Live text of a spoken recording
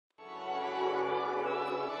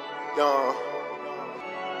Young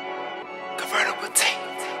Convertible Tay.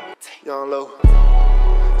 Young Lowe,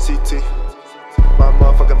 CT, my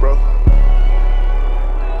motherfucking bro.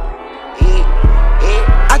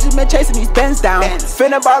 I just been chasing these bends down.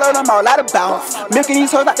 Finna ball on them all out of bounds. Milking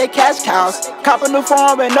these hoes like they cash cows. Copping the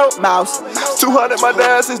farm and no mouse. 200, my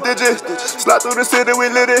dad's his digits. Slide through the city, we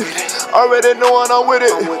lit it. Already knowing I'm with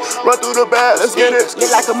it. Run through the bag, let's get it. Lit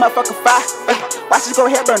like a motherfucking fire. Watch us go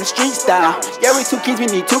ahead, burn the streets down. Yeah, we 2 kings, we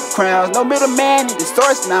need 2 crowns. No middleman, need the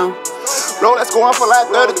source now. Rolex going for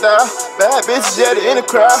like 30,000. Bad bitches, yeah, they in the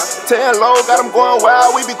crowd. 10 low, got them going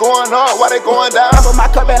wild. We be going up while they going down. But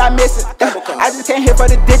my cup and I miss it. I just can't hit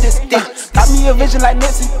for the digits. Got me a vision like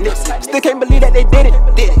Nipsey. Still can't believe that they did it.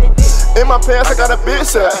 In my pants, I got a bitch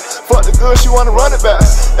set. Fuck the good, she wanna run it back.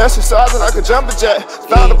 Exercising like a jumper jack.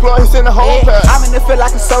 Found the plug, he's in the whole pack. I'm in the field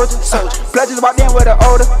like a soldier. Pledges walked in with an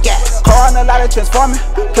odor. Calling a lot of transforming.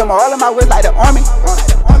 Kill my all of my whip like the army.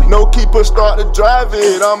 No keeper, start to drive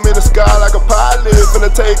it. I'm in the sky like a pilot.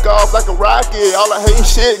 Finna take off like a rocket. All I hate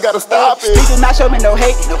shit, gotta stop it. Streets do not show me no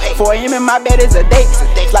hate. 4 AM in my bed is a date.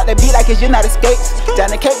 Like the beat like it's United States.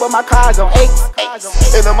 Down the cape but my car's on 8.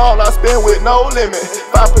 In the mall I spend with no limit.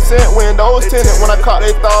 5% windows tinted. When I caught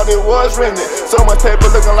they thought it was rented. So much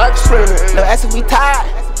paper looking like it's printed. No asking we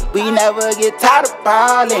tired. We never get tired of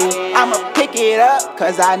ballin'. I'ma pick it up,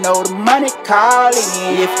 cause I know the money calling.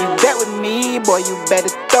 If you bet with me, boy, you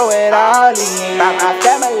better throw it all in. By my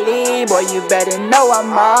family, boy, you better know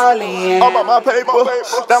I'm all in. All about my paper,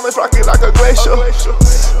 diamonds rocky like a glacier.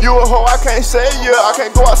 You a hoe, I can't say ya. I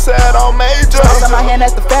can't go outside on major. Hold on my hand,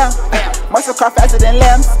 that's the fam. Muscle car faster than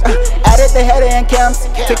limbs. Added the header and cams.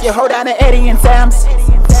 Took your hoe down to Eddie and Sam's.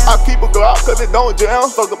 I keep a Glock cause it don't jam.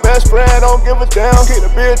 Fuck a best friend, don't give a damn. Keep the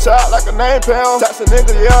bitch out like a name pound. Tax a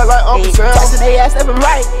nigga, yeah, like Uncle Sam. Taxing they ass left and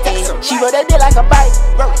right. She wrote that dick like a bite.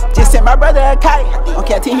 Just sent my brother a kite. On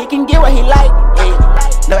canteen, he can get what he like.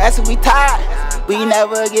 No asking we tired. We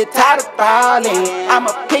never get tired of ballin'.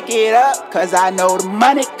 I'ma pick it up, cause I know the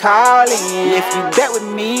money calling. If you bet with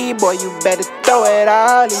me, boy, you better throw it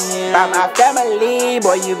all in. By my family,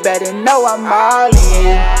 boy, you better know I'm all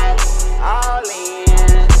in. All in.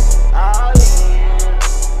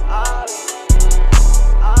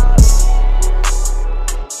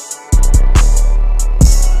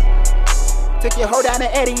 Took your hoe down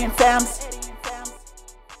to Eddie and Sam's.